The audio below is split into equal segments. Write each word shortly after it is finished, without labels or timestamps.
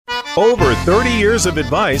Over 30 years of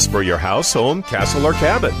advice for your house, home, castle, or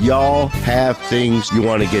cabin. Y'all have things you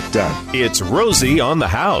want to get done. It's Rosie on the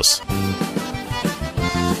House.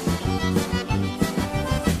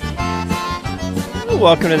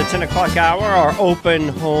 Welcome to the 10 o'clock hour, our open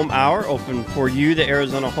home hour, open for you, the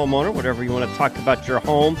Arizona homeowner, whatever you want to talk about your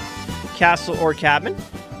home, castle, or cabin.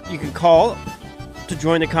 You can call to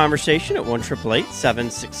join the conversation at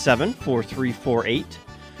 1-888-767-4348,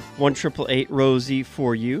 1-888-ROSIE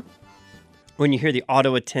for you. When you hear the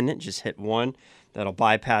auto attendant, just hit 1. That'll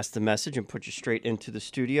bypass the message and put you straight into the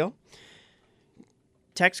studio.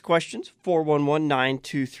 Text questions,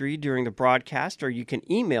 411-923 during the broadcast, or you can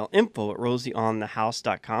email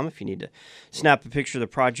info@rosieonthehouse.com if you need to snap a picture of the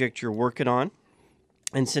project you're working on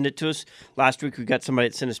and send it to us. Last week we got somebody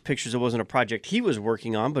that sent us pictures. It wasn't a project he was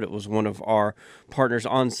working on, but it was one of our partners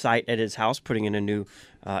on site at his house putting in a new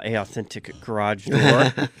Authentic garage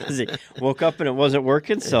door because he woke up and it wasn't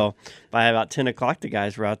working. So by about 10 o'clock, the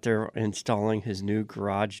guys were out there installing his new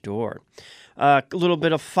garage door. A little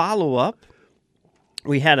bit of follow-up.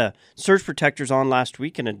 We had a surge protectors on last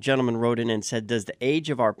week, and a gentleman wrote in and said, does the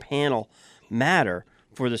age of our panel matter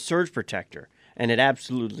for the surge protector? And it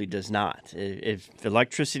absolutely does not. If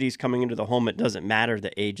electricity is coming into the home, it doesn't matter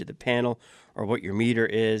the age of the panel or what your meter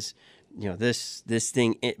is. You know, this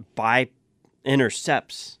thing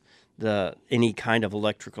intercepts any kind of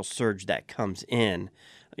electrical surge that comes in,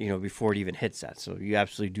 before it even hits that. So you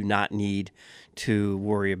absolutely do not need to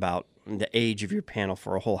worry about the age of your panel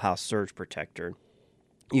for a whole house surge protector.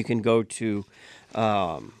 You can go to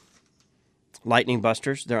Lightning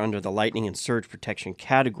Busters. They're under the lightning and surge protection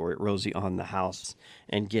category at Rosie on the House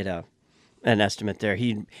and get an estimate there.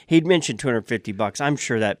 He'd mentioned $250. I'm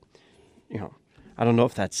sure that, I don't know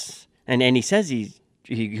if that's, and he says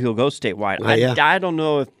he'll go statewide. Yeah. I don't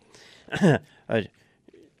know if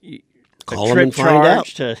call him and find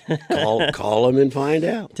out. Call him and find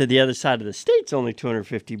out. To the other side of the state's only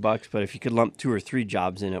 $250, but if you could lump 2 or 3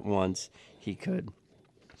 jobs in at once, he could.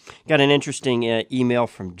 Got an interesting email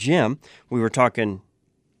from Jim. We were talking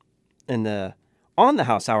on the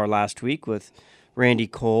House Hour last week with Randy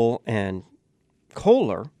Cole and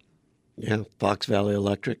Kohler. Yeah, Fox Valley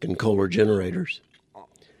Electric and Kohler generators.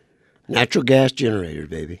 Natural gas generators,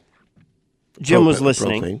 baby. Jim was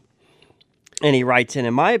listening, propane. And he writes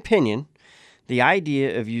in my opinion, the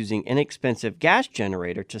idea of using inexpensive gas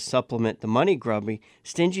generator to supplement the money-grubby,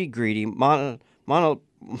 stingy, greedy,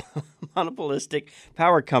 monopolistic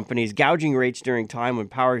power companies gouging rates during time when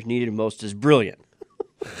power is needed most is brilliant.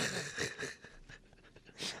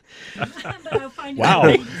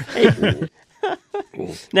 Wow.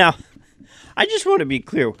 Now, I just want to be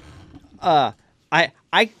clear.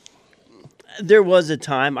 There was a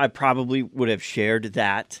time I probably would have shared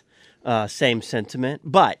that same sentiment,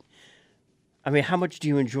 but I mean, how much do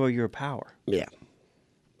you enjoy your power? Yeah.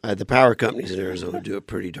 The power companies in Arizona do a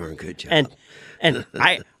pretty darn good job. And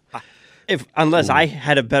unless I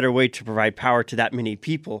had a better way to provide power to that many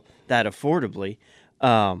people that affordably,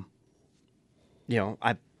 and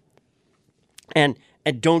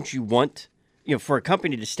don't you want, for a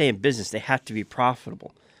company to stay in business, they have to be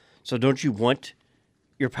profitable. So don't you want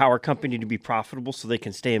your power company to be profitable so they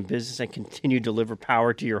can stay in business and continue to deliver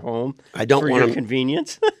power to your home for your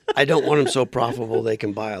convenience? I don't want them so profitable they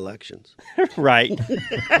can buy elections. Right.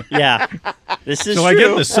 Yeah. This is so true. I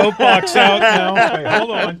get the soapbox out now. Wait,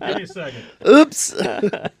 hold on. Give me a second.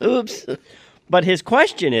 Oops. But his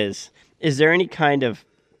question is there any kind of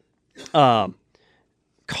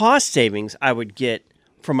cost savings I would get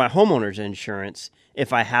from my homeowner's insurance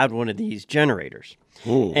if I had one of these generators?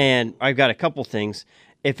 Ooh. And I've got a couple things.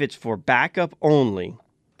 If it's for backup only,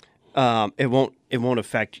 it won't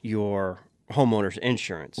affect your homeowner's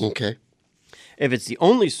insurance. Okay. If it's the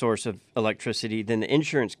only source of electricity, then the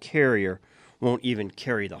insurance carrier won't even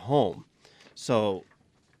carry the home. So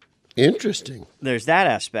interesting. There's that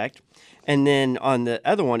aspect. And then on the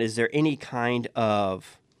other one, is there any kind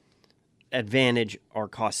of advantage or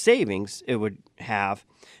cost savings it would have?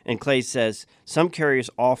 And Clay says some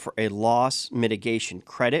carriers offer a loss mitigation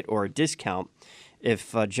credit or a discount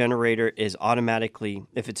if a generator is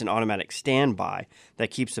if it's an automatic standby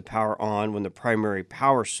that keeps the power on when the primary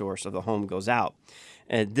power source of the home goes out.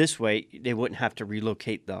 And this way, they wouldn't have to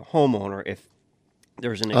relocate the homeowner if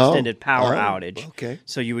there was an extended power outage. Okay.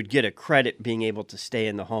 So you would get a credit being able to stay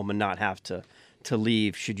in the home and not have to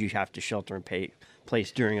leave should you have to shelter in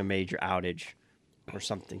place during a major outage or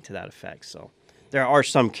something to that effect. So there are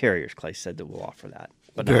some carriers, Clay said, that will offer that.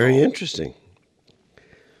 But very interesting.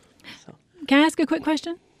 So. Can I ask a quick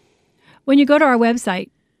question? When you go to our website,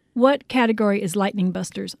 what category is Lightning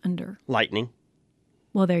Busters under? Lightning.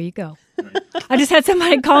 Well, there you go. I just had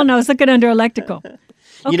somebody call and I was looking under electrical.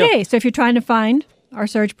 Okay, so if you're trying to find our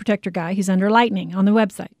surge protector guy, he's under lightning on the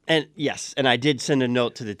website. And yes, and I did send a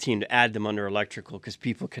note to the team to add them under electrical because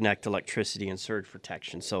people connect electricity and surge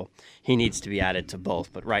protection. So he needs to be added to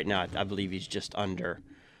both. But right now, I believe he's just under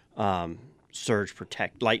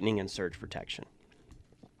lightning and surge protection.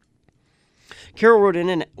 Carol wrote in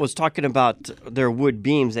and was talking about their wood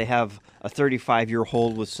beams. They have a 35-year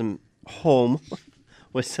hold with some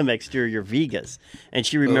with some exterior vigas. And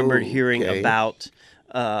she remembered hearing about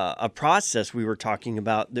a process we were talking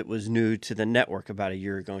about that was new to the network about a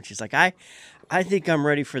year ago. And she's like, I think I'm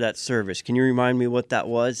ready for that service. Can you remind me what that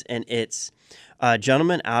was? And it's a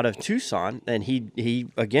gentleman out of Tucson, and he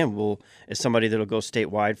again is somebody that'll go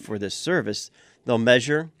statewide for this service. They'll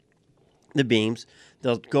measure the beams.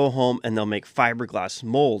 They'll go home and they'll make fiberglass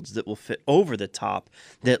molds that will fit over the top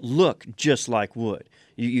that look just like wood.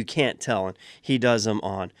 You can't tell. And he does them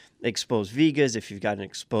on exposed vigas, if you've got an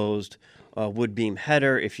exposed wood beam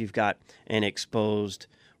header, if you've got an exposed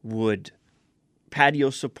wood patio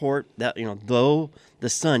support, that though the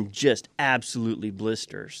sun just absolutely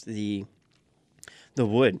blisters the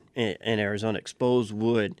wood in Arizona, exposed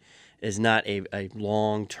wood is not a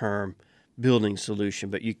long-term building solution,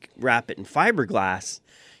 but you wrap it in fiberglass,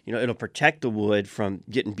 it'll protect the wood from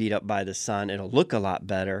getting beat up by the sun. It'll look a lot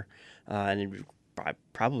better, and it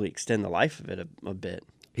probably extend the life of it a bit.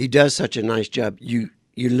 He does such a nice job. You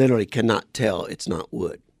literally cannot tell it's not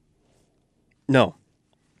wood. No.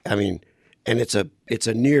 I mean, and it's a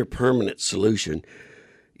near permanent solution.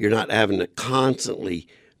 You're not having to constantly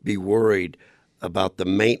be worried about the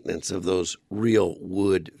maintenance of those real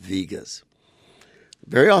wood vigas.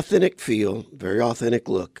 Very authentic feel, very authentic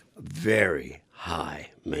look, very high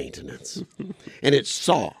maintenance. And it's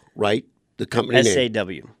SAW, right? The company name. SAW.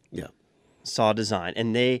 Yeah. SAW Design.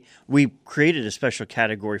 And we created a special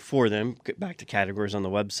category for them, get back to categories on the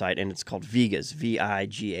website, and it's called Vigas,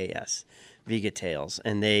 VIGAS, Viga Tails.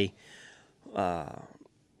 And they, I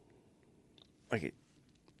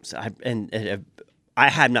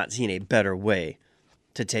have not seen a better way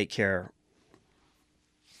to take care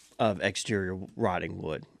of exterior rotting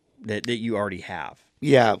wood that you already have.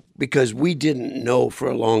 Yeah, because we didn't know for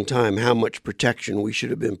a long time how much protection we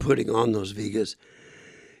should have been putting on those vigas.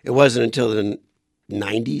 It wasn't until the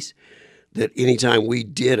 90s that anytime we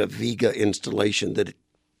did a viga installation that it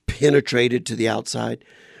penetrated to the outside,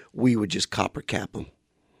 we would just copper cap them.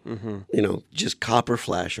 Mm-hmm. Just copper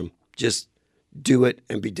flash them. Just do it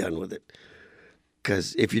and be done with it.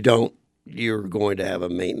 Because if you don't, you're going to have a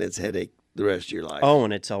maintenance headache the rest of your life. Oh,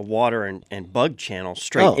 and it's a water and bug channel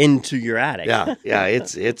straight into your attic. Yeah.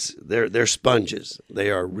 They're sponges. They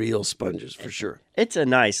are real sponges for sure. It's a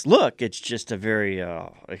nice look. It's just a very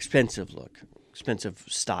expensive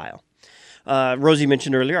style. Rosie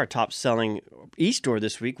mentioned earlier our top-selling e-store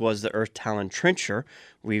this week was the Earth Talon Trencher.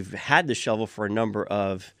 We've had the shovel for a number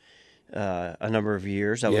of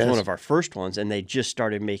years. That was one of our first ones, and they just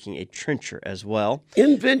started making a trencher as well.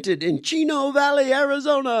 Invented in Chino Valley,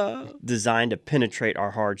 Arizona. Designed to penetrate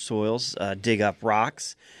our hard soils, dig up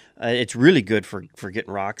rocks. It's really good for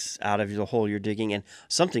getting rocks out of the hole you're digging, and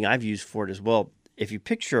something I've used for it as well. If you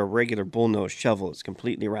picture a regular bullnose shovel, it's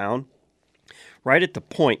completely round. Right at the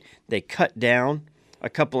point, they cut down a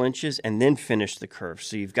couple inches and then finish the curve,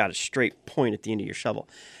 so you've got a straight point at the end of your shovel.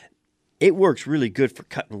 It works really good for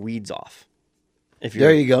cutting weeds off.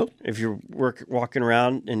 There you go. If you're walking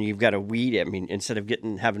around and you've got a weed, instead of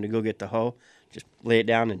having to go get the hoe, just lay it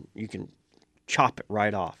down and you can chop it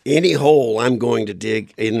right off. Any hole I'm going to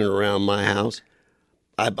dig in and around my house,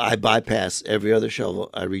 I bypass every other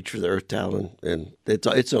shovel. I reach for the Earth Talon, and it's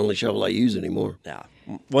the only shovel I use anymore. Yeah.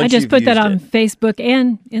 I just put that on Facebook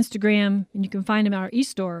and Instagram, and you can find them at our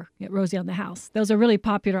e-store at Rosie on the House. Those are really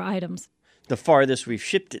popular items. The farthest we've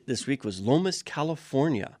shipped it this week was Lomas,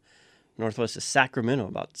 California, northwest of Sacramento,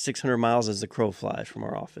 about 600 miles as the crow flies from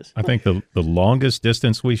our office. I think the longest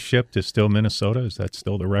distance we shipped is still Minnesota. Is that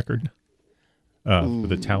still the record for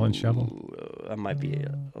the Talon shovel? That might be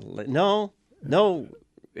no.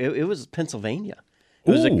 It was Pennsylvania.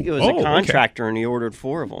 It was a contractor, and he ordered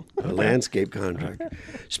 4 of them. A landscape contractor.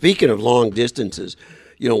 Speaking of long distances,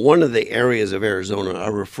 one of the areas of Arizona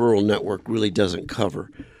our referral network really doesn't cover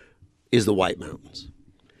is the White Mountains.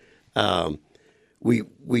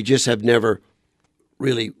 We just have never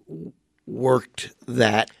really worked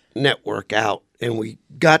that network out, and we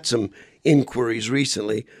got some inquiries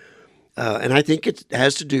recently, and I think it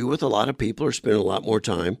has to do with a lot of people are spending a lot more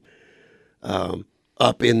time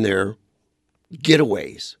up in their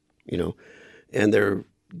getaways, and they're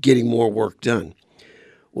getting more work done.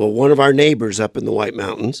 Well, one of our neighbors up in the White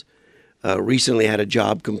Mountains recently had a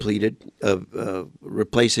job completed of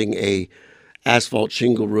replacing a asphalt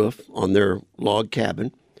shingle roof on their log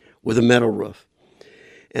cabin with a metal roof.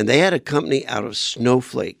 And they had a company out of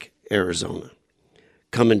Snowflake, Arizona,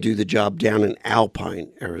 come and do the job down in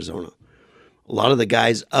Alpine, Arizona. A lot of the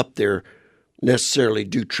guys up there necessarily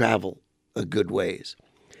do travel a good ways.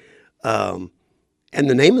 And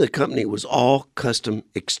the name of the company was All Custom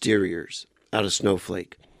Exteriors out of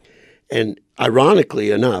Snowflake. And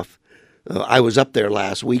ironically enough, I was up there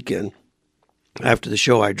last weekend. After the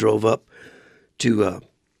show, I drove up to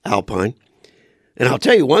Alpine. And I'll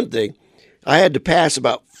tell you one thing. I had to pass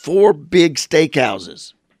about 4 big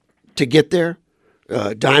steakhouses to get there.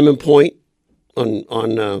 Diamond Point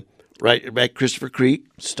on right Christopher Creek.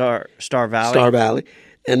 Star Valley. Star Valley.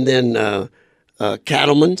 And then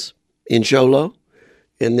Cattleman's in Show Low.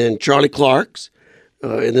 And then Charlie Clark's.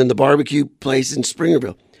 And then the barbecue place in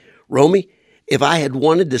Springerville. Romy, if I had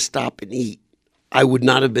wanted to stop and eat, I would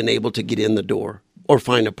not have been able to get in the door or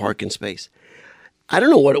find a parking space. I don't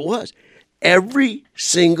know what it was. Every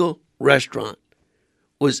single restaurant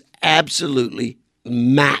was absolutely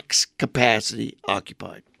max capacity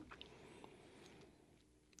occupied.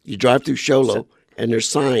 You drive through Show Low, and there's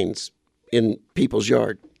signs in people's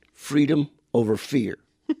yard, freedom over fear.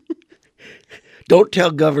 Don't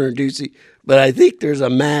tell Governor Ducey, but I think there's a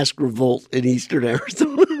mass revolt in eastern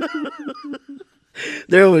Arizona.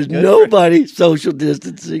 There was nobody social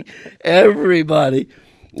distancing. Everybody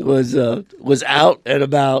was out and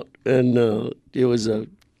about, and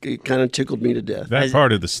it kind of tickled me to death. That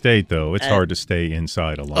part of the state, though, it's hard to stay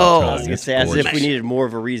inside a long time. I was going to say, as if we needed more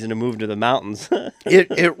of a reason to move to the mountains.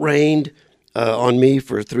 It rained on me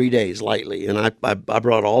for 3 days lightly, and I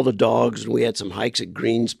brought all the dogs, and we had some hikes at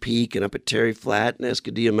Greens Peak and up at Terry Flat and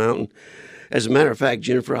Escadilla Mountain. As a matter of fact,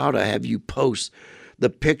 Jennifer, how to have you post the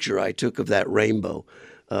picture I took of that rainbow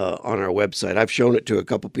on our website. I've shown it to a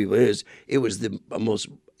couple people. It was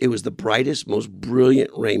the brightest, most brilliant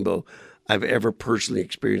rainbow I've ever personally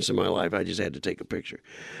experienced in my life. I just had to take a picture.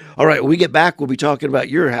 All right, when we get back, we'll be talking about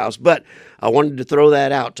your house, but I wanted to throw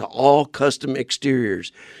that out to All Custom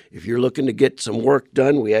Exteriors. If you're looking to get some work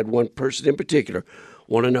done, we had one person in particular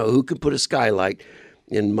want to know who can put a skylight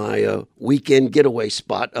in my weekend getaway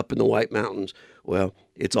spot up in the White Mountains. Well,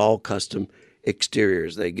 it's All Custom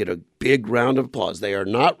Exteriors. They get a big round of applause. They are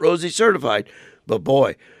not Rosie certified, but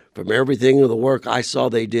boy, from everything of the work I saw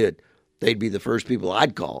they did, they'd be the first people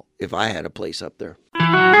I'd call if I had a place up there.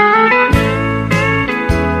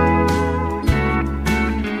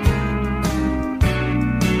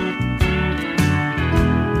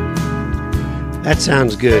 That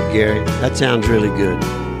sounds good, Gary. That sounds really good.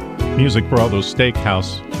 Music for all those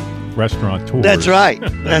steakhouse restaurateurs. That's right.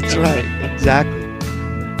 That's right. Exactly.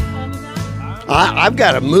 I've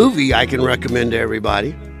got a movie I can recommend to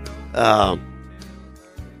everybody.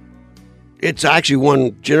 It's actually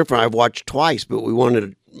one Jennifer and I have watched twice, but we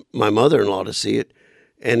wanted my mother-in-law to see it,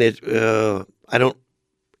 and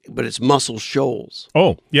but it's Muscle Shoals.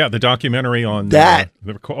 Oh, yeah, the documentary on that.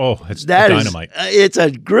 It's dynamite. It's a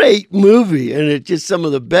great movie, and it's just some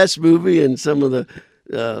of the best movie and some of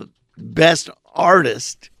the best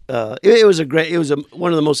artists. It was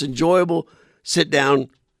one of the most enjoyable sit-down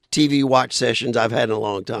TV watch sessions I've had in a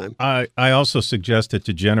long time. I also suggested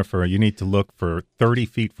to Jennifer, you need to look for 30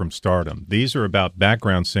 Feet from Stardom. These are about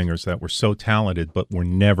background singers that were so talented but were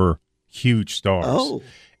never huge stars. Oh.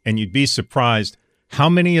 And you'd be surprised how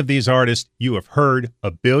many of these artists you have heard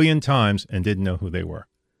a billion times and didn't know who they were.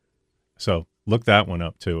 So look that one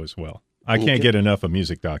up too as well. I can't get enough of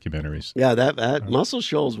music documentaries. Yeah, that Muscle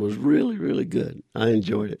Shoals was really, really good. I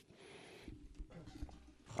enjoyed it.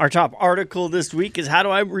 Our top article this week is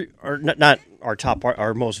our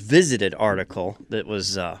most visited article that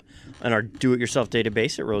was on our do-it-yourself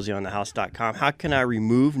database at rosieonthehouse.com. How can I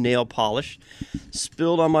remove nail polish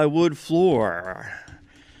spilled on my wood floor?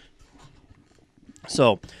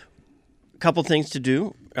 So, a couple things to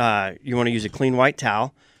do. You want to use a clean white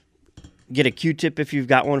towel. Get a Q-tip if you've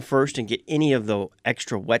got one first and get any of the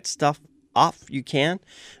extra wet stuff off. You can.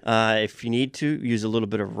 If you need to, use a little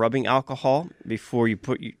bit of rubbing alcohol before you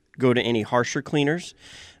go to any harsher cleaners.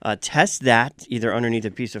 Test that either underneath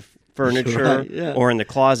a piece of furniture or in the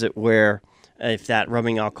closet, where if that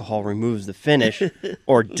rubbing alcohol removes the finish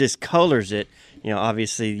or discolors it,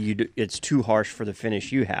 obviously it's too harsh for the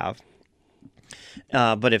finish you have.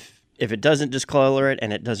 But if it doesn't discolor it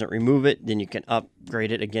and it doesn't remove it, then you can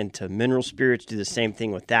upgrade it again to mineral spirits. Do the same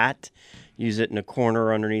thing with that. Use it in a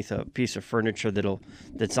corner underneath a piece of furniture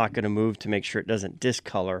that's not going to move to make sure it doesn't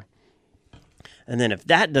discolor. And then if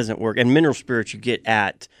that doesn't work, and mineral spirits you get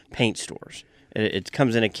at paint stores. It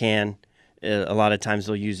comes in a can. A lot of times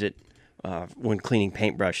they'll use it when cleaning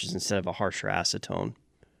paintbrushes instead of a harsher acetone.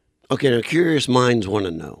 Okay, now curious minds want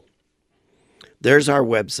to know. There's our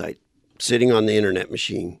website sitting on the internet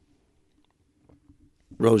machine,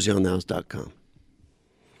 rosieonthehouse.com.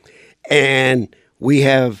 And we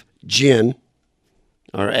have Jen,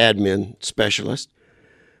 our admin specialist,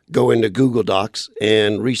 go into Google Docs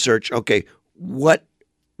and research, okay, what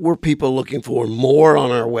were people looking for more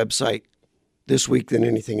on our website this week than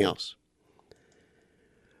anything else?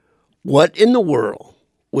 What in the world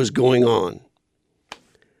was going on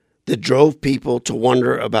that drove people to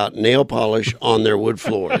wonder about nail polish on their wood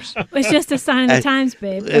floors? It's just a sign of the times,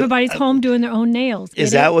 babe. Everybody's home doing their own nails.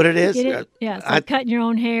 Is that what it is? Get it? Yeah, it's like cutting your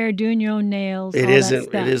own hair, doing your own nails. It all isn't. That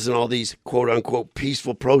stuff. It isn't all these quote unquote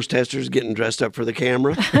peaceful protesters getting dressed up for the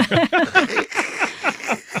camera.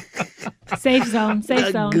 Safe zone.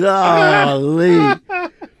 Safe zone. Golly.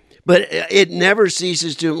 But it never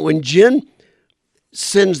ceases to. When Jen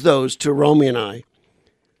sends those to Romy and I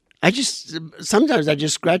sometimes I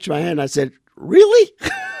just scratch my head and I said, really?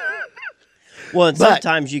 Well, and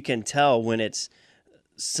sometimes you can tell when it's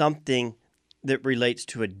something that relates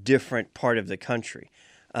to a different part of the country.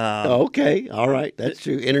 Okay, all right, that's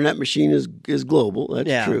true. Internet machine is global.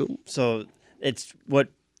 That's true. So it's what,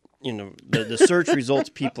 the search results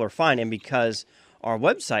people are finding, because our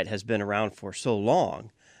website has been around for so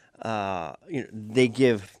long. They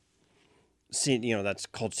give, that's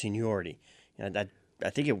called seniority. I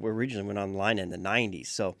think it originally went online in the 90s.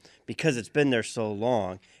 So because it's been there so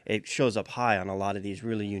long, it shows up high on a lot of these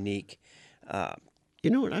really unique you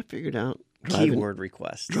know what I figured out? Keyword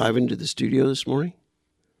requests. Driving to the studio this morning,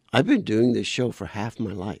 I've been doing this show for half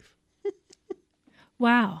my life.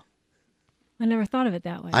 Wow. I never thought of it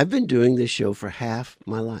that way. I've been doing this show for half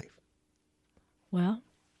my life. Well,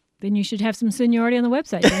 then you should have some seniority on the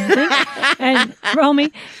website, don't you think? And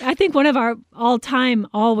Romy, I think one of our all-time,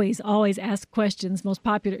 always asked questions, most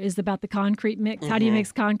popular, is about the concrete mix. How do you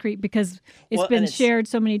mix concrete? Because it's been shared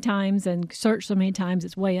so many times and searched so many times,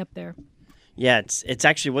 it's way up there. Yeah, it's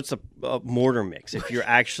actually, what's a mortar mix? If you're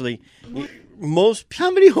actually, how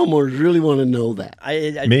many homeowners really want to know that?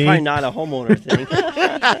 Me? Probably not a homeowner thing.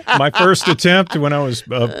 My first attempt when I was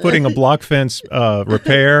putting a block fence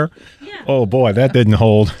repair, oh boy, that didn't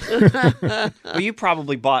hold. Well, you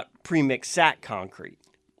probably bought pre-mixed sack concrete.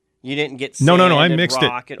 You didn't get sand No, I and mixed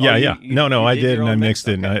rock it. And, I did, and I mixed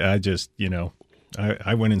it, Okay. and I just,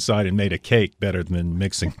 I went inside and made a cake better than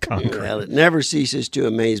mixing concrete. Well, it never ceases to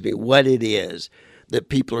amaze me what it is that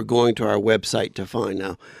people are going to our website to find.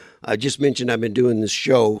 Now, I just mentioned I've been doing this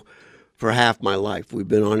show for half my life. We've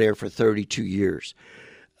been on air for 32 years.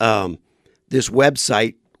 This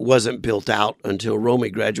website wasn't built out until Romy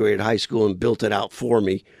graduated high school and built it out for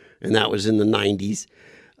me, and that was in the 90s.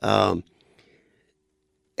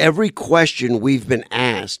 Every question we've been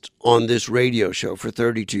asked on this radio show for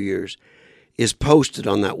 32 years is posted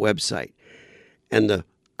on that website. And the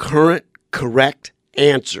current correct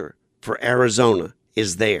answer for Arizona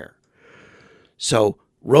is there. So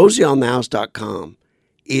rosieonthehouse.com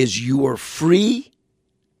is your free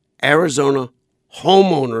Arizona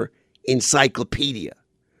homeowner encyclopedia.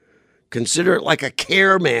 Consider it like a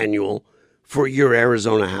care manual for your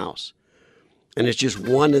Arizona house. And it's just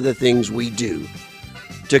one of the things we do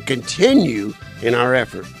to continue in our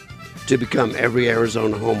effort to become every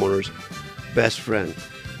Arizona homeowner's best friend.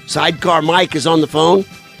 Sidecar Mike is on the phone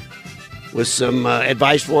with some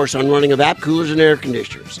advice for us on running evap coolers and air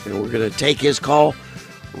conditioners. And we're going to take his call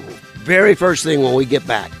very first thing when we get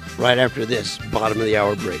back, right after this bottom of the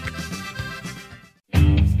hour break.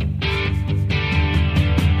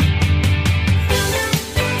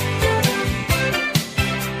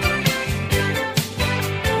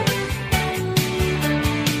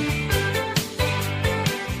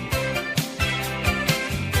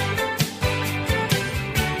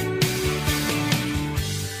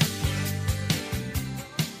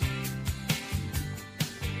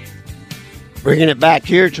 Bringing it back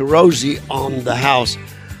here to Rosie on the house.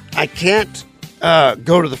 I can't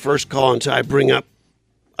go to the first call until I bring up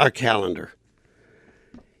our calendar.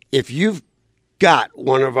 If you've got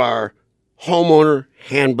one of our homeowner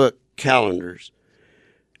handbook calendars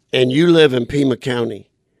and you live in Pima County,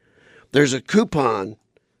 there's a coupon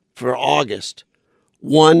for August,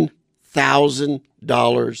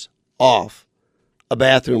 $1,000 off a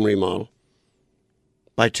bathroom remodel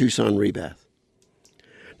by Tucson Rebath.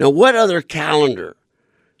 Now, what other calendar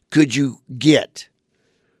could you get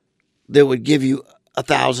that would give you a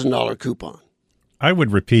 $1,000 coupon? I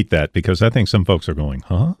would repeat that because I think some folks are going,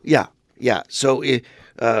 huh? Yeah. So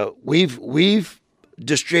we've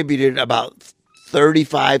distributed about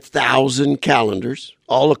 35,000 calendars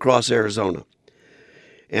all across Arizona.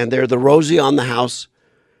 And they're the Rosie on the House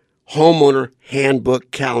Homeowner Handbook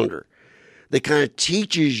Calendar. That kind of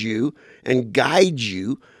teaches you and guides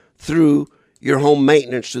you through your home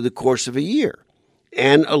maintenance through the course of a year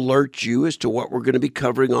and alerts you as to what we're going to be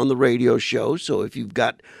covering on the radio show. So if you've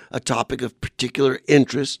got a topic of particular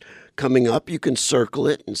interest coming up, you can circle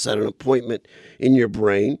it and set an appointment in your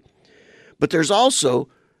brain. But there's also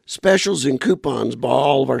specials and coupons by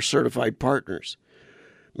all of our certified partners.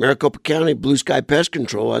 Maricopa County Blue Sky Pest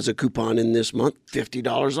Control has a coupon in this month,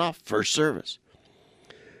 $50 off first service.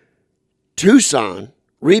 Tucson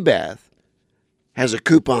Rebath has a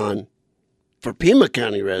coupon for Pima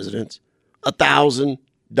County residents,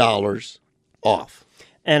 $1,000 off.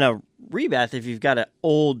 And a rebath, if you've got an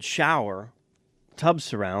old shower tub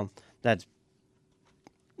surround that's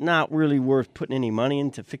not really worth putting any money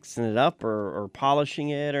into fixing it up or polishing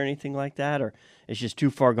it or anything like that, or it's just too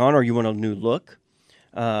far gone, or you want a new look,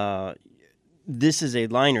 this is a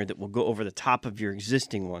liner that will go over the top of your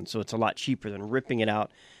existing one, so it's a lot cheaper than ripping it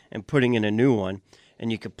out and putting in a new one.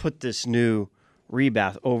 And you could put this new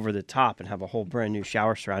rebath over the top and have a whole brand new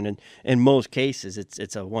shower surround. And in most cases,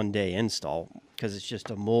 it's a one-day install because it's just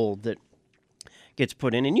a mold that gets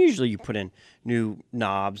put in. And usually you put in new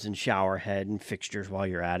knobs and shower head and fixtures while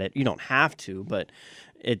you're at it. You don't have to, but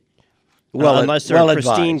unless they're in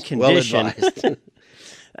pristine condition,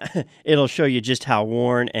 it'll show you just how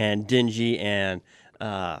worn and dingy and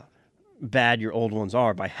bad your old ones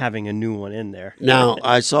are by having a new one in there. Now,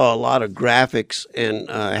 I saw a lot of graphics and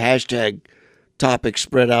hashtag topics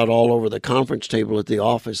spread out all over the conference table at the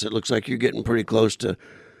office. It looks like you're getting pretty close to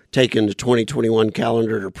taking the 2021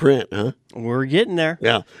 calendar to print, huh? We're getting there.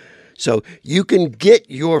 Yeah. So you can get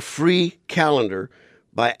your free calendar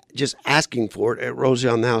by just asking for it at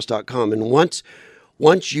rosieonthehouse.com. And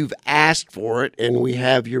once you've asked for it and we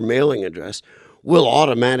have your mailing address, we'll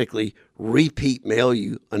automatically repeat mail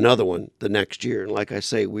you another one the next year. And like I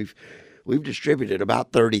say, we've distributed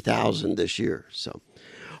about 30,000 this year. So,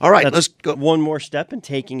 all right, let's go. One more step in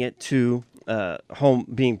taking it to home,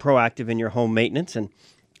 being proactive in your home maintenance, and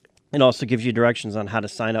it also gives you directions on how to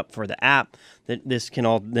sign up for the app. That this can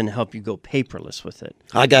all then help you go paperless with it.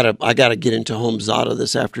 I gotta get into Home Zada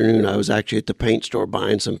this afternoon. I was actually at the paint store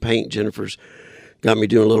buying some paint. Jennifer's got me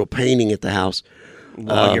doing a little painting at the house.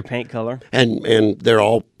 Log your paint color. And they're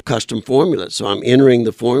all custom formulas. So I'm entering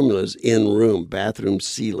the formulas in room, bathroom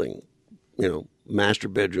ceiling, master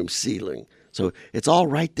bedroom ceiling. So it's all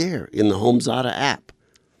right there in the Home Zada app.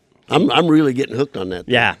 I'm really getting hooked on that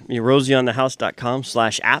thing. Yeah,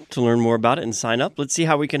 rosieonthehouse.com/app to learn more about it and sign up. Let's see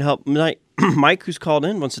how we can help Mike, who's called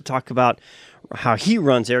in, wants to talk about how he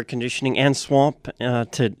runs air conditioning and swamp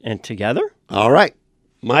together. All right.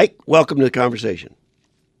 Mike, welcome to the conversation.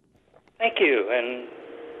 Thank you. And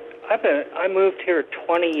I moved here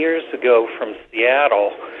 20 years ago from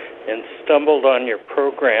Seattle and stumbled on your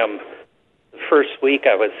program the first week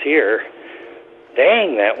I was here.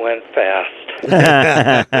 Dang, that went fast.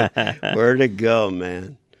 Where to go,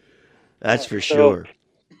 man? That's for sure.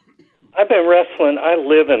 I've been wrestling. I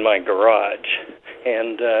live in my garage,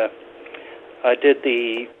 and I did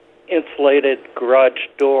the insulated garage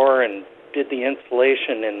door and did the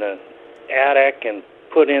insulation in the attic and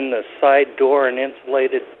put in the side door and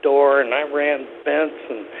insulated door, and I ran vents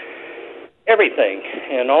and everything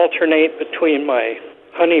and alternate between my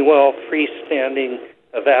Honeywell freestanding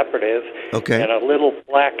evaporative and a little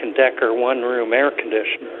Black & Decker one-room air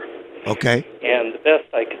conditioner. Okay. And the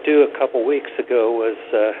best I could do a couple weeks ago was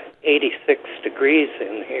 86 degrees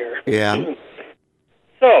in here. Yeah.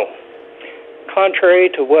 So, contrary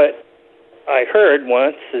to what I heard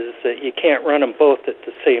once, is that you can't run them both at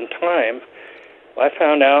the same time. I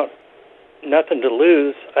found out nothing to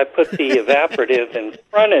lose. I put the evaporative in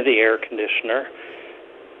front of the air conditioner,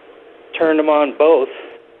 turned them on both,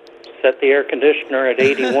 set the air conditioner at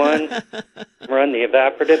 81, run the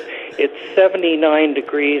evaporative. It's 79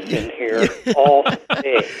 degrees in here all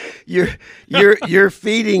day. You're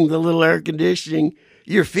feeding the little air conditioning.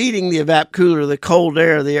 You're feeding the evap cooler the cold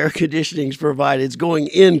air the air conditioning's provided. It's going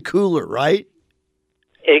in cooler, right?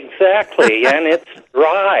 Exactly, and it's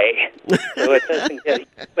dry, so it doesn't get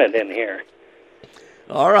humid in here.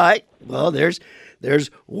 All right. Well, there's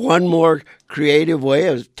one more creative way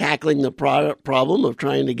of tackling the problem of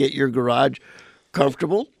trying to get your garage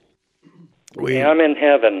comfortable. I'm in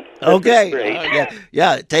heaven. Okay.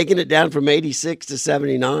 Yeah, taking it down from 86 to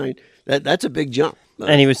 79, that's a big jump.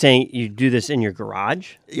 And he was saying you do this in your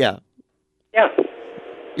garage? Yeah. Yeah.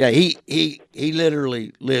 Yeah, he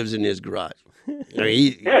literally lives in his garage. I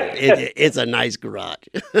mean, it's a nice garage.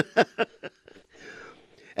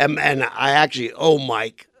 And I actually owe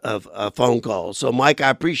Mike of phone calls. So, Mike,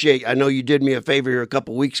 I know you did me a favor here a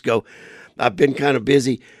couple weeks ago. I've been kind of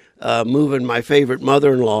busy moving my favorite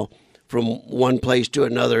mother-in-law from one place to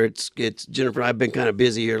another. It's Jennifer. I've been kind of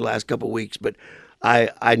busy here the last couple of weeks, but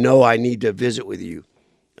I know I need to visit with you.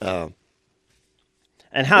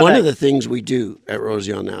 And how one of the things we do at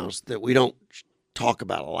Rosie on the House that we don't talk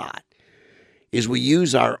about a lot is we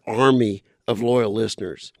use our army of loyal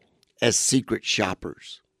listeners as secret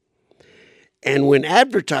shoppers. And when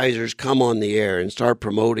advertisers come on the air and start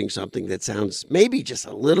promoting something that sounds maybe just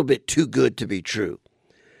a little bit too good to be true,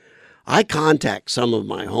 I contact some of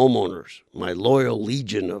my homeowners, my loyal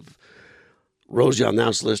legion of Rosie on the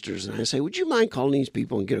House listeners, and I say, would you mind calling these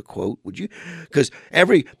people and get a quote? Would you? Because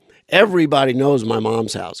everybody knows my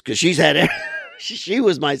mom's house because she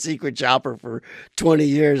was my secret shopper for 20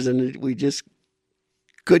 years, and we just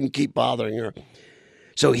couldn't keep bothering her.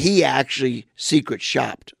 So he actually secret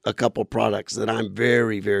shopped a couple products that I'm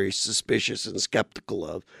very, very suspicious and skeptical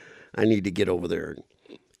of. I need to get over there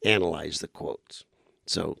and analyze the quotes.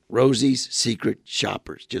 So Rosie's Secret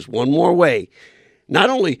Shoppers, just one more way, not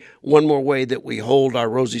only one more way that we hold our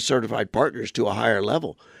Rosie certified partners to a higher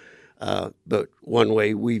level, but one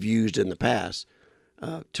way we've used in the past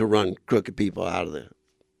to run crooked people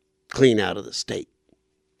clean out of the state.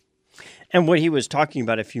 And what he was talking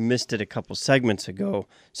about, if you missed it a couple segments ago,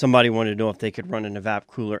 somebody wanted to know if they could run an evap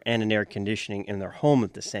cooler and an air conditioning in their home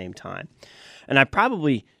at the same time. And I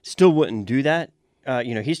probably still wouldn't do that.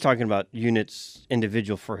 He's talking about units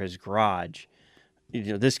individual for his garage.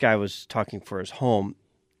 This guy was talking for his home.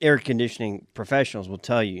 Air conditioning professionals will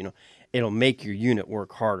tell you, it'll make your unit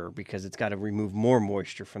work harder because it's got to remove more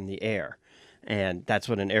moisture from the air. And that's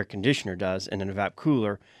what an air conditioner does. And an evap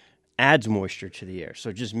cooler adds moisture to the air. So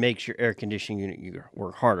it just makes your air conditioning unit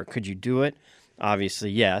work harder. Could you do it? Obviously,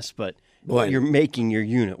 yes, but you're making your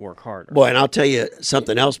unit work harder. Boy, and I'll tell you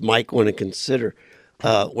something else Mike want to consider.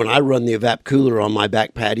 When I run the evap cooler on my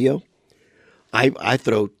back patio, I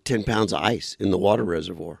throw 10 pounds of ice in the water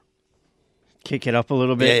reservoir. Kick it up a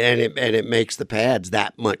little bit. And it makes the pads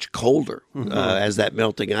that much colder as that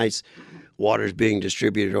melting ice water is being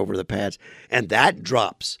distributed over the pads. And that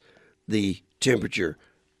drops the temperature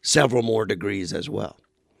several more degrees as well.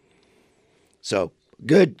 So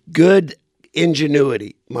good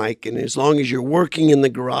ingenuity, Mike. And as long as you're working in the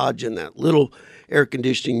garage and that little air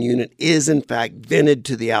conditioning unit is in fact vented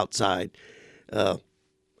to the outside,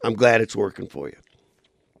 I'm glad it's working for you.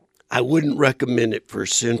 I wouldn't recommend it for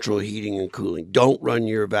central heating and cooling. Don't run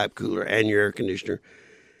your evap cooler and your air conditioner.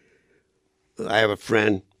 I have a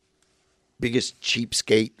friend, biggest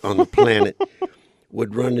cheapskate on the planet,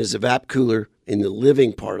 would run his evap cooler in the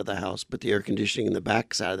living part of the house, but the air conditioning in the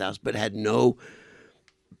back side of the house, but had no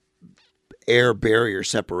air barrier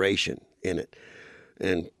separation in it.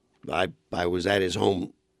 And I was at his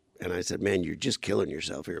home, and I said, man, you're just killing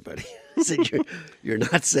yourself here, buddy. I said, you're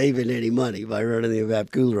not saving any money by running the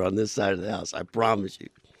evap cooler on this side of the house. I promise you.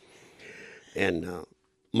 And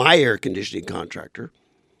my air conditioning contractor,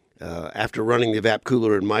 after running the evap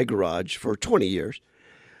cooler in my garage for 20 years,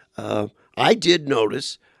 I did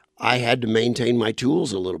notice I had to maintain my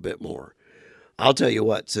tools a little bit more. I'll tell you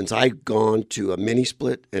what, since I've gone to a mini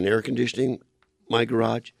split and air conditioning my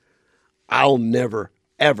garage, I'll never,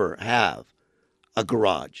 ever have a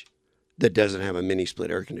garage that doesn't have a mini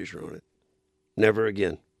split air conditioner on it. Never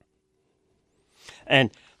again.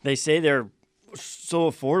 And they say they're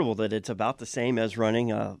so affordable that it's about the same as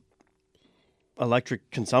running electric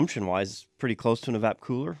consumption-wise, pretty close to an evap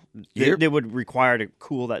cooler. They would require to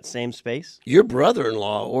cool that same space. Your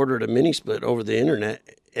brother-in-law ordered a mini split over the internet,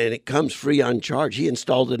 and it comes free on charge. He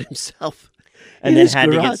installed it himself. And then had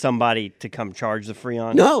to get somebody to come charge the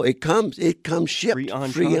Freon? No, it comes shipped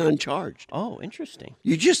Freon charged. Oh, interesting.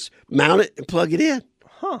 You just mount it and plug it in.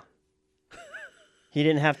 Huh. He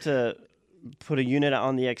didn't have to put a unit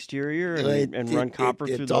on the exterior and run copper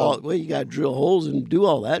through the wall? Well, you got to drill holes and do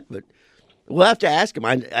all that, but we'll have to ask him.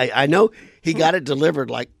 I know he got it delivered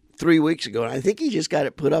like 3 weeks ago, and I think he just got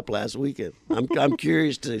it put up last weekend. I'm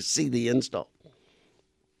curious to see the install.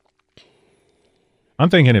 I'm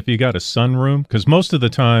thinking if you got a sunroom, because most of the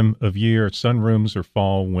time of year, sunrooms are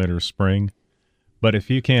fall, winter, spring. But if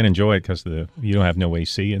you can't enjoy it because you don't have no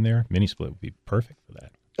AC in there, mini split would be perfect for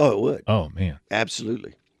that. Oh, it would. Oh, man.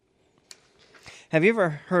 Absolutely. Have you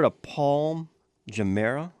ever heard of Palm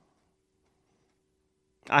Jumeirah?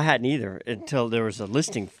 I hadn't either until there was a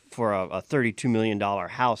listing for a $32 million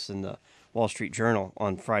house in the Wall Street Journal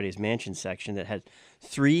on Friday's Mansion section that had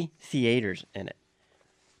 3 theaters in it.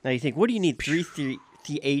 Now you think, what do you need 3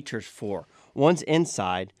 theaters for? One's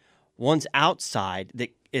inside, one's outside that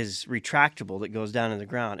is retractable that goes down in the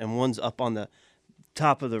ground, and one's up on the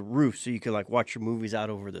top of the roof so you could like watch your movies out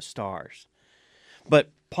over the stars.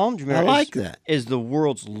 But Palm Jumeirah I like that. is the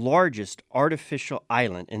world's largest artificial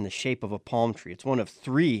island in the shape of a palm tree. It's one of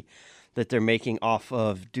 3 that they're making off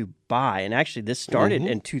of Dubai. And actually, this started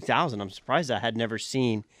in 2000. I'm surprised I had never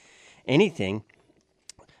seen anything.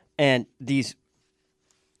 And these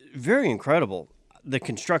very incredible, the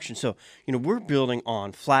construction. So, we're building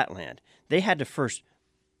on flat land. They had to first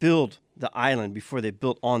build the island before they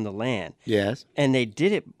built on the land. Yes. And they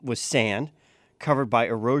did it with sand covered by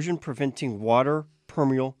erosion-preventing water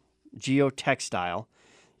permeable geotextile,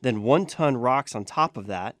 then 1-ton rocks on top of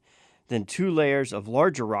that, then 2 layers of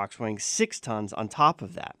larger rocks weighing 6 tons on top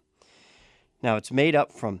of that. Now, it's made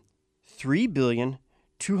up from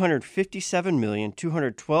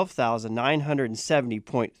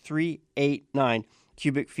 3,257,212,970.389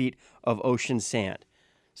 cubic feet of ocean sand.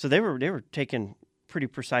 So they were taking pretty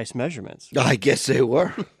precise measurements. I guess they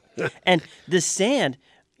were. And this sand,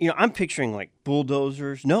 I'm picturing like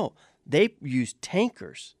bulldozers. No, they used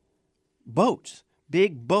tankers, boats,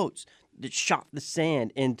 big boats that shot the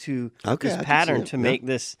sand into this pattern to make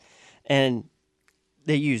this. And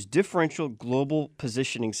they use differential global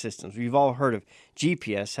positioning systems. We've all heard of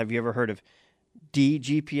GPS. Have you ever heard of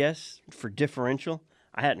DGPS for differential?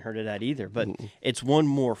 I hadn't heard of that either, but it's one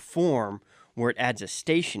more form where it adds a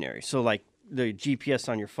stationary. So like the GPS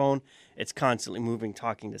on your phone, it's constantly moving,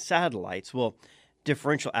 talking to satellites. Well,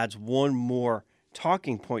 differential adds one more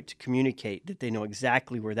talking point to communicate that they know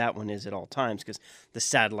exactly where that one is at all times because the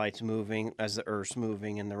satellite's moving as the Earth's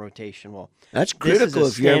moving in the rotation. Well, that's critical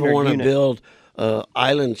if you ever want to build an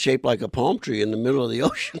island shaped like a palm tree in the middle of the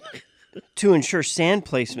ocean. To ensure sand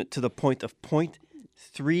placement to the point of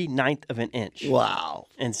 0.39 of an inch. Wow.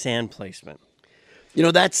 And sand placement.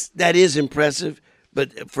 That is impressive,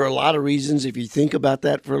 but for a lot of reasons, if you think about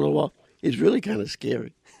that for a little while, it's really kind of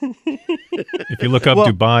scary. If you look up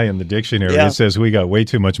Dubai in the dictionary, it says we got way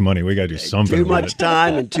too much money. We got to do something. Too much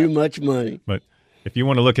time and too much money. But if you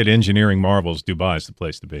want to look at engineering marvels, Dubai is the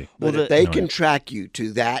place to be. But if they can track you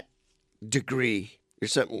to that degree,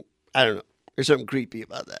 there's something, I don't know, there's something creepy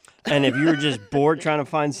about that. And if you were just bored trying to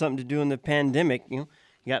find something to do in the pandemic, you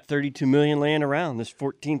got $32 million laying around. This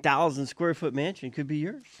 14,000 square foot mansion could be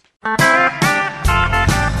yours.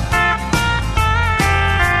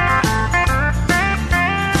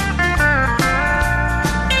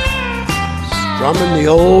 Strumming the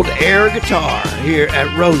old air guitar here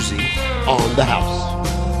at Rosie on the house.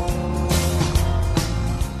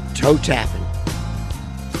 Toe tapping.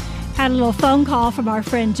 Had a little phone call from our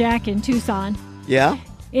friend Jack in Tucson. Yeah?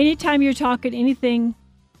 Anytime you're talking anything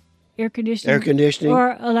air conditioning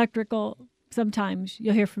or electrical, sometimes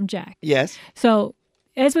you'll hear from Jack. Yes. So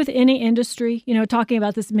as with any industry, talking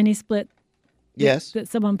about this mini split that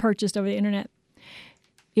someone purchased over the internet,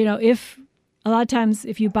 if a lot of times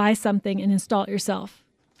if you buy something and install it yourself,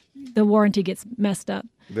 the warranty gets messed up.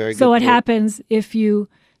 Very good. So what happens if you,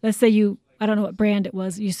 let's say I don't know what brand it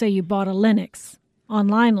was, you say you bought a Lennox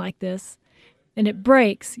online like this, and it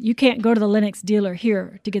breaks, you can't go to the Lennox dealer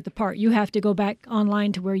here to get the part. You have to go back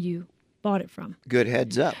online to where you bought it from. Good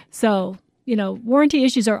heads up. So, warranty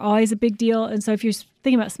issues are always a big deal. And so if you're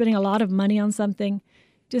thinking about spending a lot of money on something,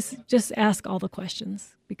 just ask all the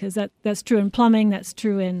questions, because that's true in plumbing, that's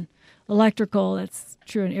true in electrical, that's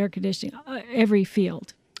true in air conditioning, every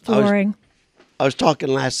field, flooring. I was talking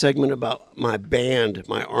last segment about my band,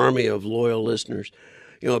 my army of loyal listeners.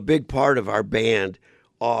 A big part of our band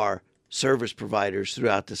are service providers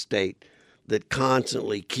throughout the state that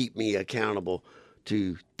constantly keep me accountable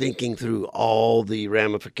to thinking through all the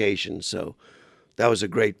ramifications. So that was a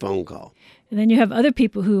great phone call. And then you have other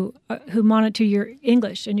people who monitor your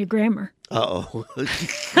English and your grammar. Uh-oh.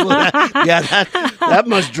 That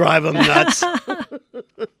must drive them nuts.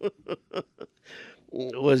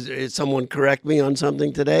 Did someone correct me on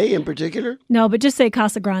something today in particular? No, but just say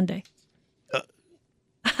Casa Grande.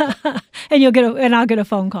 And I'll get a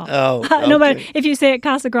phone call. Oh, okay. No, but if you say it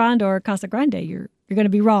Casa Grande or Casa Grande, you're going to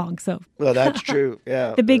be wrong. So. Well, that's true.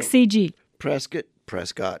 Yeah. The big CG. Prescott.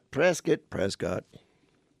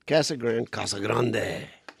 Casa Grande.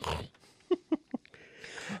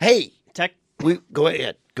 Hey, go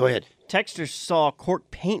ahead. Texters saw cork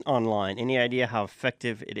paint online. Any idea how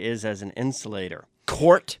effective it is as an insulator?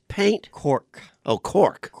 Cork paint? Cork. Oh,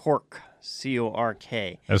 cork. Cork.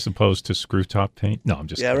 C-O-R-K. As opposed to screw top paint? No, I'm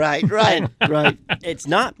just kidding. Right. It's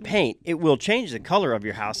not paint. It will change the color of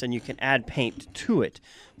your house, and you can add paint to it.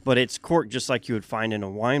 But it's cork just like you would find in a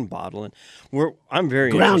wine bottle. And I'm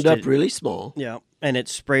very ground interested. Up really small. Yeah, and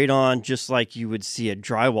it's sprayed on just like you would see a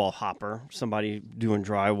drywall hopper, somebody doing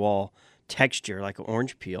drywall texture like an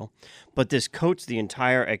orange peel, but this coats the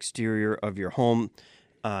entire exterior of your home.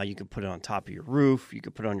 You could put it on top of your roof. You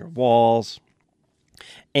could put it on your walls.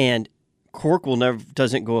 And cork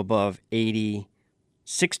doesn't go above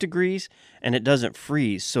 86 degrees, and it doesn't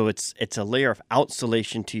freeze. So it's a layer of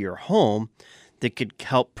outsulation to your home that could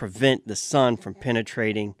help prevent the sun from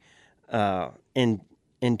penetrating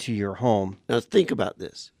into your home. Now think about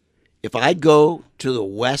this. If I go to the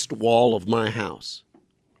west wall of my house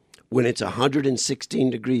when it's 116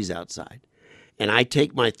 degrees outside, and I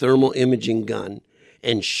take my thermal imaging gun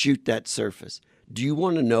and shoot that surface, do you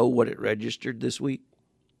want to know what it registered this week?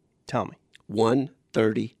 Tell me.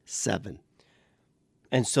 137.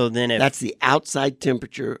 And so then that's the outside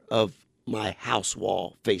temperature of my house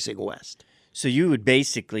wall facing west. So you would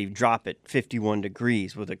basically drop it 51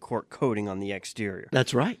 degrees with a cork coating on the exterior.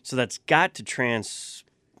 That's right. So that's got to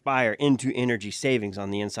transpire into energy savings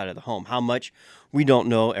on the inside of the home. How much? We don't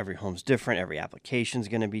know. Every home's different. Every application is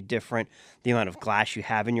going to be different. The amount of glass you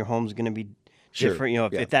have in your home is going to be different. Sure. You know,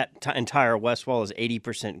 if that entire west wall is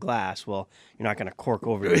 80% glass, well, you're not going to cork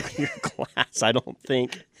over your glass, I don't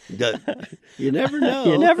think. You never know.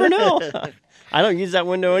 You never know. I don't use that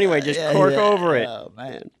window anyway. Just cork over it. Oh,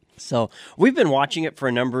 man. So we've been watching it for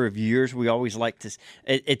a number of years. We always like to.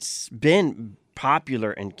 It's been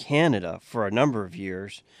popular in Canada for a number of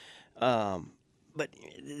years, but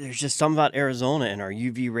there's just something about Arizona and our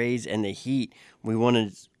UV rays and the heat. We want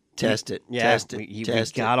to test it. Yeah, test it. We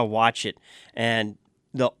test gotta watch it. And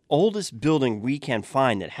the oldest building we can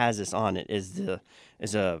find that has this on it is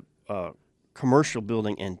a commercial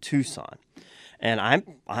building in Tucson, and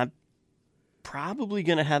I'm probably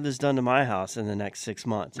going to have this done to my house in the next 6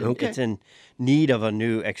 months. Okay. It's in need of a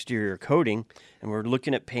new exterior coating, and we're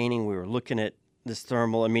looking at painting. We were looking at this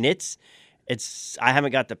thermal. I mean, it's. I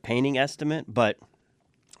haven't got the painting estimate, but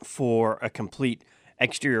for a complete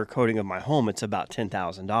exterior coating of my home, it's about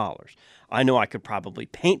 $10,000. I know I could probably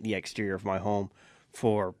paint the exterior of my home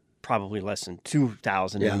for probably less than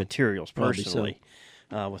 $2,000 in materials personally,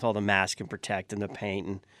 with all the mask and protect and the paint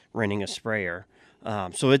and renting a sprayer.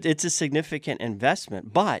 So it's a significant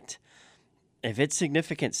investment, but if it's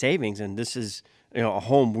significant savings, and this is a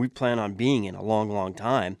home we plan on being in a long, long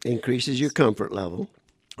time, increases your comfort level.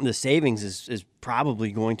 The savings is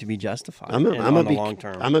probably going to be justified on the long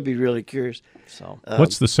term. I'm gonna be really curious. So,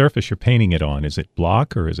 what's the surface you're painting it on? Is it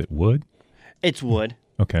block or is it wood? It's wood.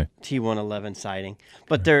 Okay. T111 siding,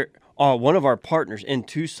 but one of our partners in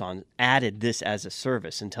Tucson added this as a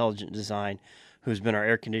service. Intelligent Design, who's been our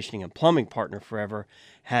air conditioning and plumbing partner forever,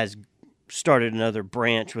 has started another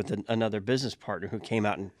branch with another business partner who came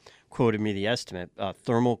out and quoted me the estimate,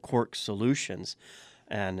 Thermal Cork Solutions.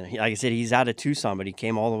 And like I said, he's out of Tucson, but he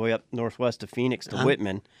came all the way up northwest of Phoenix to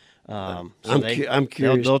Whitman. I'm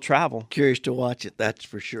curious. They'll travel. Curious to watch it, that's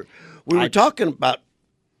for sure. We were talking about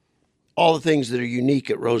all the things that are unique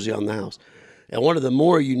at Rosie on the House. And one of the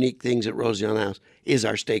more unique things at Rosie on the House is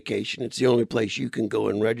our staycation. It's the only place you can go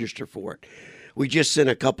and register for it. We just sent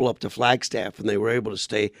a couple up to Flagstaff, and they were able to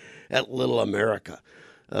stay at Little America,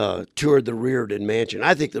 toured the Reardon Mansion.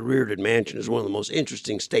 I think the Reardon Mansion is one of the most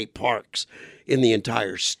interesting state parks in the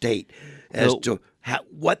entire state as to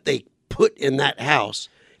what they put in that house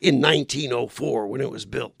in 1904 when it was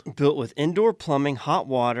built. Built with indoor plumbing, hot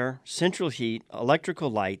water, central heat, electrical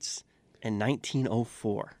lights in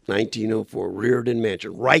 1904. 1904, Reardon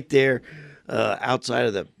Mansion, right there. Outside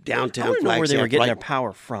of the downtown Flagstaff. I don't know where they were getting their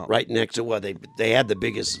power from. Right next to they had the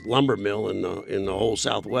biggest lumber mill in the whole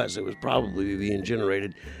Southwest. It was probably being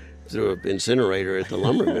generated through an incinerator at the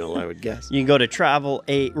lumber mill, I would guess. You can go to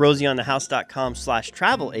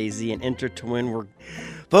rosieonthehouse.com/travelaz and enter to win.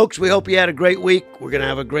 Folks, we hope you had a great week. We're going to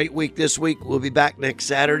have a great week this week. We'll be back next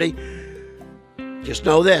Saturday. Just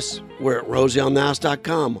know this, we're at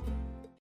rosieonthehouse.com.